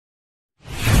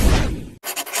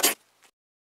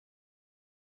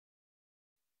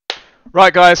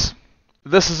Right, guys,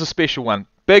 this is a special one.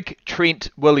 Big Trent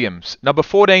Williams, number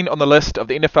 14 on the list of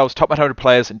the NFL's top 100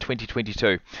 players in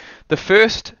 2022. The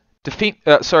first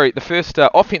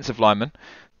offensive lineman,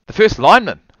 the first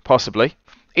lineman possibly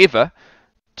ever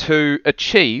to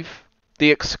achieve the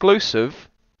exclusive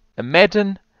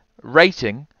Madden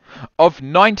rating of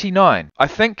 99. I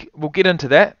think we'll get into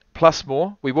that. Plus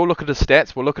more. We will look at his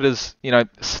stats. We'll look at his,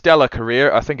 stellar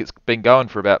career. I think it's been going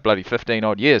for about bloody 15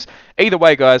 odd years. Either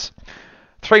way, guys,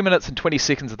 3 minutes and 20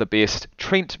 seconds of the best.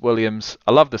 Trent Williams.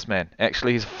 I love this man.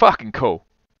 Actually, he's fucking cool.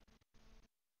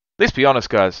 Let's be honest,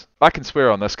 guys. I can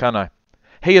swear on this, can't I?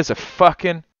 He is a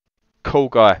fucking cool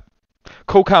guy.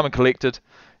 Cool, calm, and collected.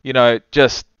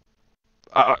 Just...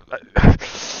 I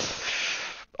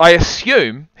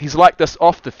assume he's like this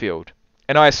off the field.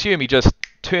 And I assume he just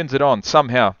turns it on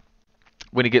somehow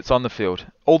when he gets on the field.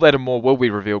 All that and more will be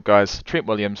revealed, guys. Trent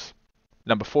Williams,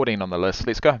 number 14 on the list.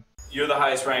 Let's go. You're the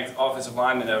highest ranked offensive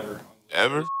lineman ever.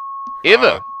 Ever?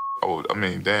 Ever?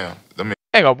 Damn.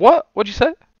 Hang on, what? What'd you say?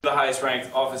 You're the highest ranked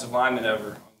offensive lineman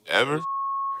ever. Ever?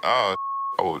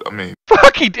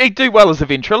 Fuck, he'd do well as a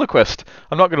ventriloquist.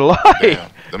 I'm not gonna lie.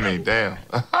 Damn.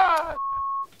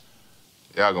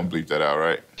 Y'all gonna bleep that out,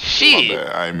 right? Shit. My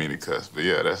bad. I ain't mean to cuss, but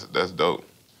yeah, that's dope.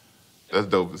 That's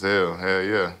dope as hell. Hell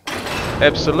yeah.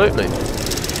 Absolutely.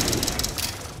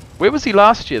 Where was he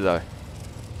last year, though?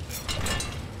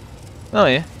 Oh,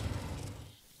 yeah.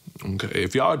 Okay,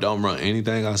 if y'all don't run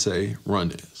anything I say, run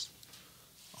this.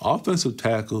 Offensive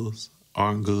tackles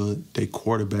aren't good. They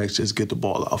quarterbacks just get the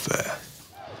ball out fast.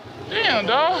 Damn,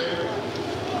 dog.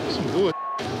 Some good.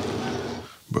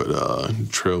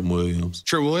 But Trent Williams.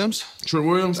 Trent Williams? Trent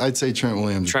Williams? I'd say Trent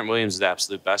Williams. Trent Williams is the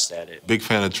absolute best at it. Big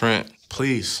fan of Trent.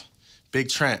 Please. Big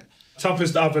Trent.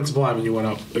 Toughest offensive lineman you went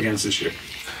up against this year?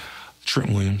 Trent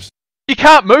Williams. You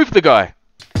can't move the guy.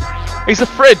 He's a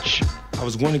fridge. I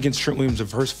was going against Trent Williams the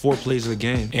first 4 plays of the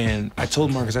game, and I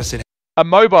told Marcus, I said, A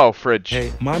mobile fridge.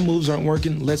 hey, my moves aren't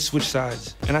working, let's switch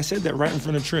sides. And I said that right in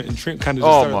front of Trent, and Trent kind of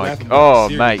just started laughing. Oh,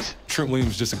 mate. Trent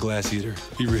Williams is just a glass eater.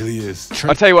 He really is.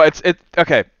 I'll tell you what,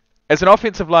 okay. As an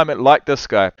offensive lineman like this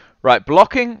guy, right,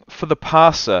 blocking for the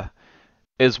passer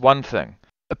is one thing.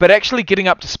 But actually getting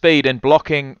up to speed and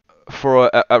blocking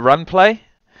for a run play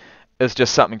is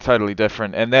just something totally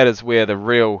different. And that is where the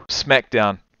real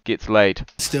smackdown gets laid.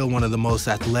 Still one of the most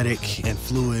athletic and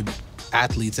fluid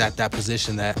athletes at that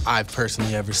position that I've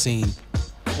personally ever seen.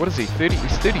 What is he, 30?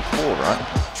 He's 34,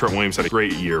 right? Trent Williams had a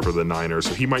great year for the Niners,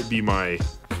 so he might be my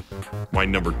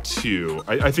number 2.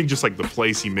 I think just like the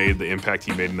plays he made, the impact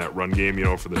he made in that run game,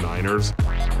 for the Niners.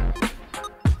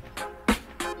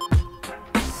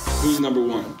 Who's number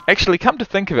 1? Actually, come to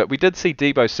think of it, we did see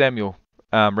Deebo Samuel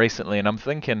recently, and I'm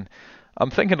thinking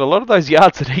a lot of those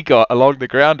yards that he got along the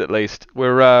ground, at least,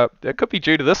 were it could be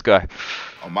due to this guy.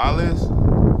 On my list?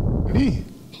 Me.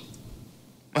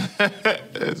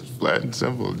 It's flat and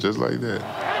simple, just like that.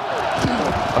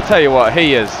 I'll tell you what,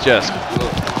 he is just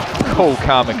cool,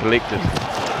 calm, and collected.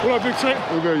 What up, Big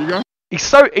Trent? Okay, you got?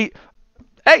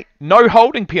 Hey, no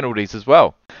holding penalties as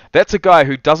well. That's a guy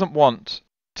who doesn't want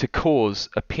to cause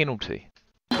a penalty.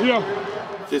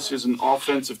 Yeah. This is an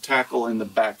offensive tackle in the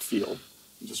backfield.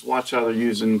 Just watch how they're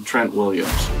using Trent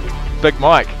Williams. Big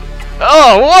Mike.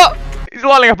 Oh, what? He's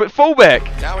lining up at fullback.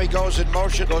 Now he goes in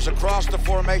motion, goes across the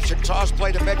formation, toss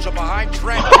play to Mitchell behind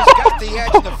Trent. He's got the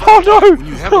edge in the front. Oh no! When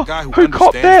you have a guy who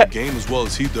copped understands that? the game as well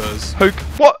as he does, Who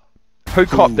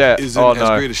copped that? is in Oh as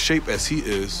no! great a shape as he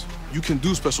is, you can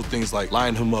do special things like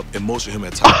line him up and motion him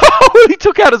at times. Oh, he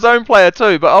took out his own player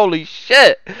too, but holy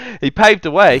shit, he paved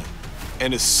the way.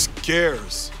 And it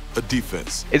scares a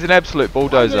defense. He's an absolute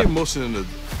bulldozer. Why are they motioning a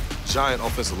giant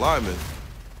offensive lineman?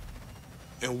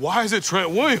 And why is it Trent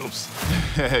Williams?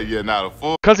 Yeah, not a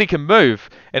full. Because he can move,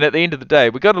 and at the end of the day,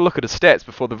 we've got to look at his stats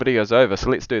before the video's over, so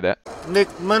let's do that.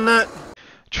 Nick Minute.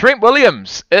 Trent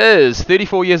Williams is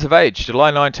 34 years of age,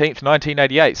 July 19th,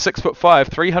 1988,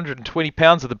 6'5", 320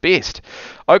 pounds of the best.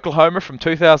 Oklahoma from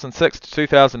 2006 to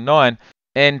 2009,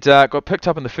 and got picked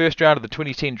up in the first round of the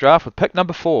 2010 draft with pick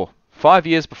number 4. 5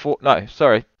 years before, no,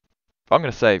 sorry, I'm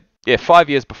going to say, yeah, 5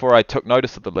 years before I took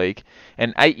notice of the league,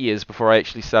 and 8 years before I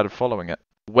actually started following it.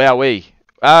 Wowee.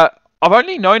 I've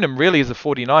only known him really as a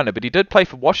 49er, but he did play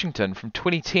for Washington from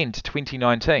 2010 to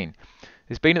 2019.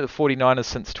 He's been at the 49ers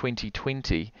since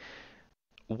 2020.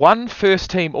 1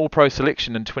 first-team All-Pro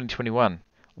selection in 2021.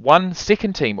 1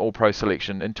 second-team All-Pro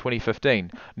selection in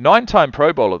 2015. 9-time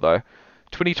Pro Bowler, though.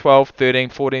 2012, 13,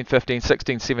 14, 15,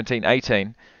 16, 17,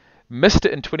 18. Missed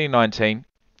it in 2019,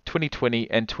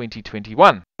 2020, and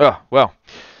 2021. Oh, well.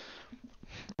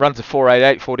 Runs a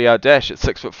 4.88 40-yard dash at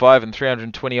 6'5" and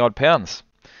 320 odd pounds.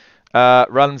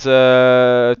 Runs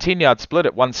a 10-yard split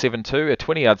at 172, a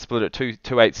 20-yard split at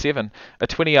 287, a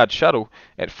 20-yard shuttle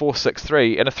at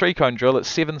 463, and a 3-cone drill at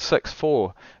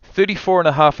 764.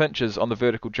 34.5 inches on the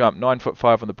vertical jump,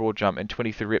 9'5" on the broad jump, and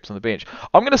 23 reps on the bench.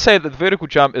 I'm going to say that the vertical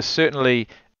jump is certainly,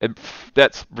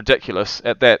 that's ridiculous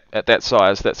at that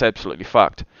size. That's absolutely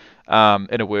fucked,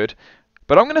 in a word.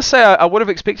 But I'm going to say I would have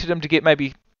expected him to get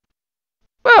maybe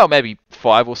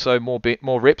 5 or so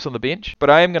more reps on the bench. But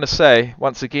I am going to say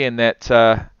once again that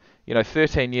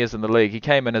 13 years in the league, he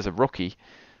came in as a rookie,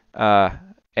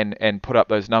 and put up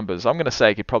those numbers. I'm going to say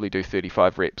he could probably do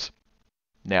 35 reps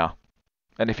now.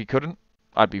 And if he couldn't,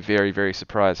 I'd be very, very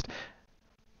surprised.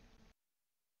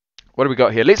 What do we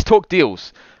got here? Let's talk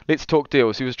deals. Let's talk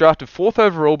deals. He was drafted 4th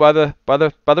overall by the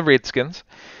Redskins,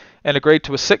 and agreed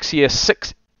to a 6-year,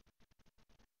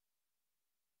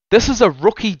 This is a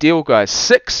rookie deal, guys.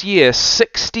 6-year,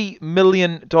 $60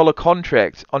 million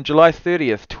contract on July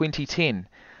 30th, 2010.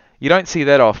 You don't see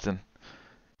that often.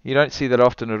 You don't see that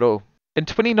often at all. In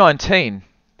 2019,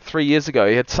 3 years ago,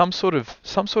 he had some sort of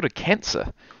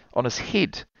cancer on his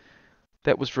head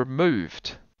that was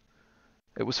removed.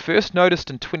 It was first noticed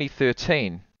in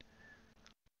 2013,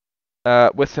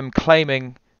 with him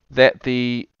claiming that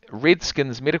the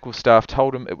Redskins medical staff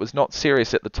told him it was not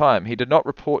serious at the time. He did not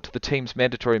report to the team's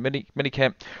mandatory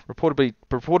minicamp,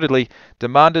 reportedly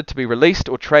demanded to be released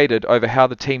or traded over how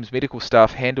the team's medical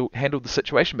staff handled the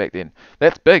situation back then.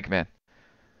 That's big, man.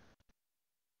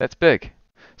 That's big.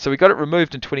 So we got it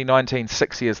removed in 2019,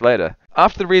 6 years later.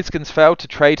 After the Redskins failed to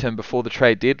trade him before the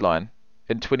trade deadline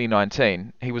in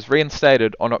 2019, he was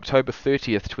reinstated on October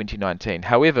 30th, 2019.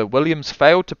 However, Williams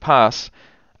failed to pass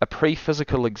a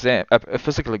physical exam,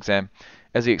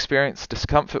 as he experienced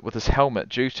discomfort with his helmet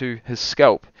due to his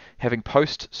scalp having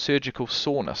post-surgical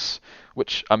soreness,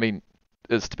 which, I mean,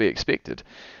 is to be expected,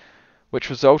 which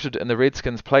resulted in the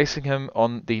Redskins placing him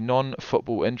on the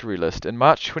non-football injury list. In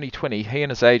March 2020, he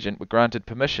and his agent were granted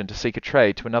permission to seek a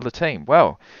trade to another team.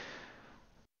 Well,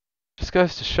 just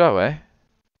goes to show, eh?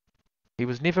 He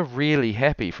was never really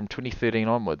happy from 2013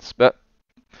 onwards, but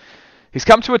he's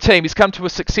come to a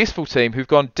successful team who've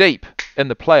gone deep in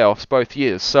the playoffs both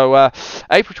years. So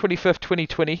April 25th,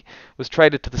 2020 was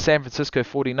traded to the San Francisco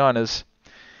 49ers.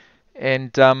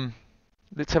 And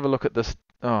let's have a look at this.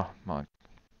 Oh, my.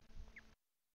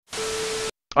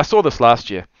 I saw this last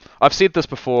year. I've said this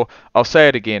before. I'll say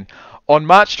it again. On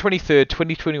March 23rd,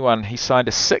 2021, he signed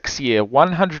a 6-year,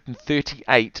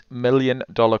 $138 million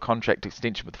contract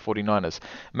extension with the 49ers,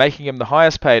 making him the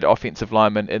highest paid offensive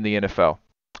lineman in the NFL.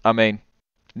 I mean,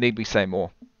 need we say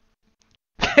more?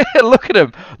 Look at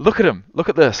him. Look at him. Look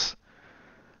at this.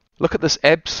 Look at this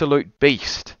absolute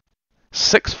beast.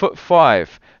 6'5",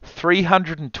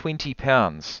 320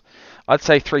 pounds. I'd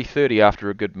say 330 after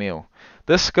a good meal.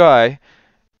 This guy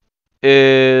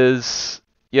is,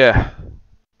 yeah.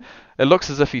 It looks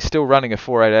as if he's still running a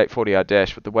 4.88 40-yard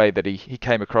dash with the way that he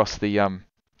came across the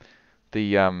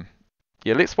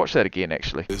yeah, let's watch that again,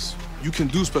 actually. You can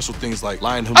do special things like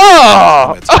line him.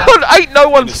 Oh! Ain't no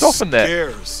one stopping that.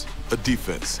 Scares a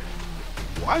defense.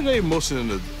 Why are they motioning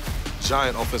the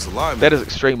giant offensive lineman? That is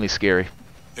extremely scary.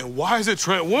 And why is it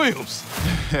Trent Williams?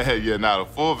 Yeah, now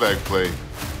the fullback play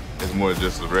is more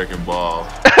just a wrecking ball.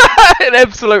 An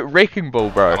absolute wrecking ball,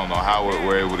 bro. I don't know how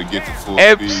we're able to get to full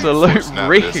absolute speed.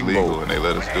 Wrecking ball. And they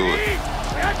let us do it.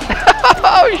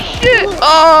 Oh, shit.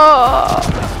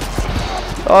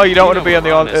 Oh, you don't want to be on the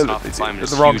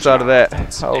wrong side of that.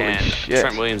 Holy shit.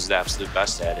 Trent Williams is the absolute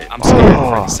best at it. I'm scared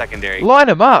for the secondary. Line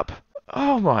him up.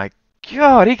 Oh my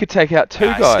God, he could take out two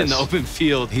guys. In the open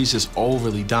field, he's just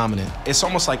overly dominant. It's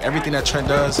almost like everything that Trent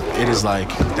does, it is like,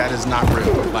 that is not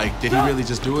real. Like, did he really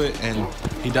just do it? And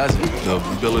he does it. The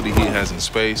ability he has in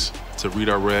space to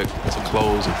redirect, to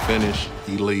close and finish,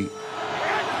 elite.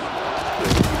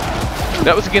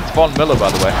 That was against Von Miller,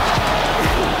 by the way.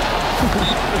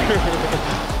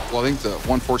 Well, I think the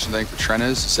one fortunate thing for Trent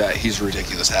is that he's a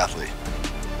ridiculous athlete.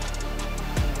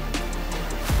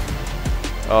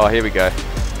 Oh, here we go.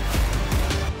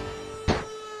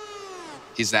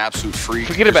 He's an absolute freak.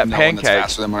 Forget about Pancake.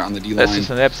 That's faster than on the D line. That's just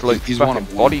an absolute He's one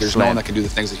of body There's slam. no one that can do the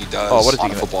things that he does what is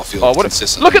on he a football field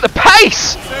consistently. Look at the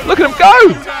pace! Look at him go!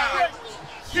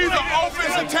 He's an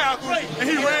offensive tackle, and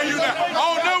he ran you down. I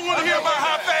don't never want to hear about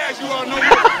how fast you are. No.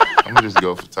 I'm gonna just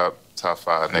go for top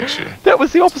 5 next year. That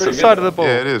was the opposite side of the ball.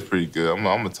 Yeah, it is pretty good. I'm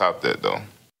gonna top that though.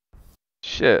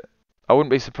 Shit, I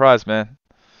wouldn't be surprised, man.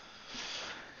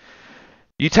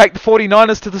 You take the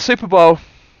 49ers to the Super Bowl,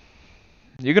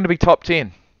 you're gonna be top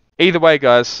 10. Either way,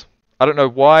 guys, I don't know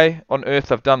why on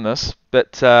earth I've done this,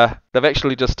 but they've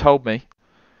actually just told me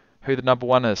who the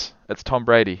 #1 is. It's Tom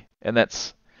Brady, and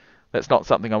that's That's not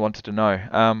something I wanted to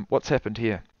know. What's happened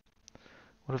here?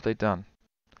 What have they done?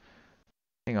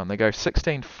 Hang on, they go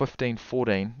 16, 15,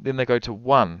 14, then they go to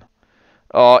 1.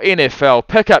 Oh, NFL,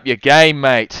 pick up your game,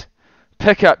 mate.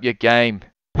 Pick up your game.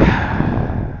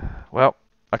 Well,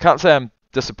 I can't say I'm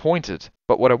disappointed,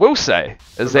 but what I will say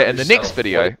is that in the next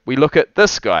video, we look at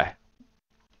this guy.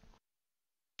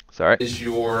 Sorry.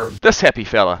 This happy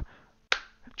fella.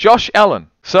 Josh Allen.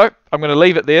 So, I'm going to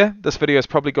leave it there. This video has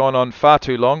probably gone on far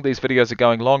too long. These videos are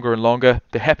going longer and longer.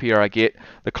 The happier I get,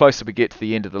 the closer we get to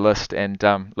the end of the list. And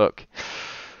look,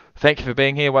 thank you for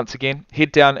being here once again.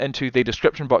 Head down into the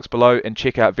description box below and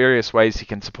check out various ways you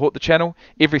can support the channel.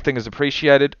 Everything is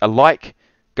appreciated. A like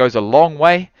goes a long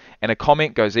way, and a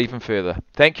comment goes even further.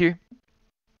 Thank you,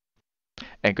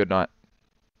 and good night.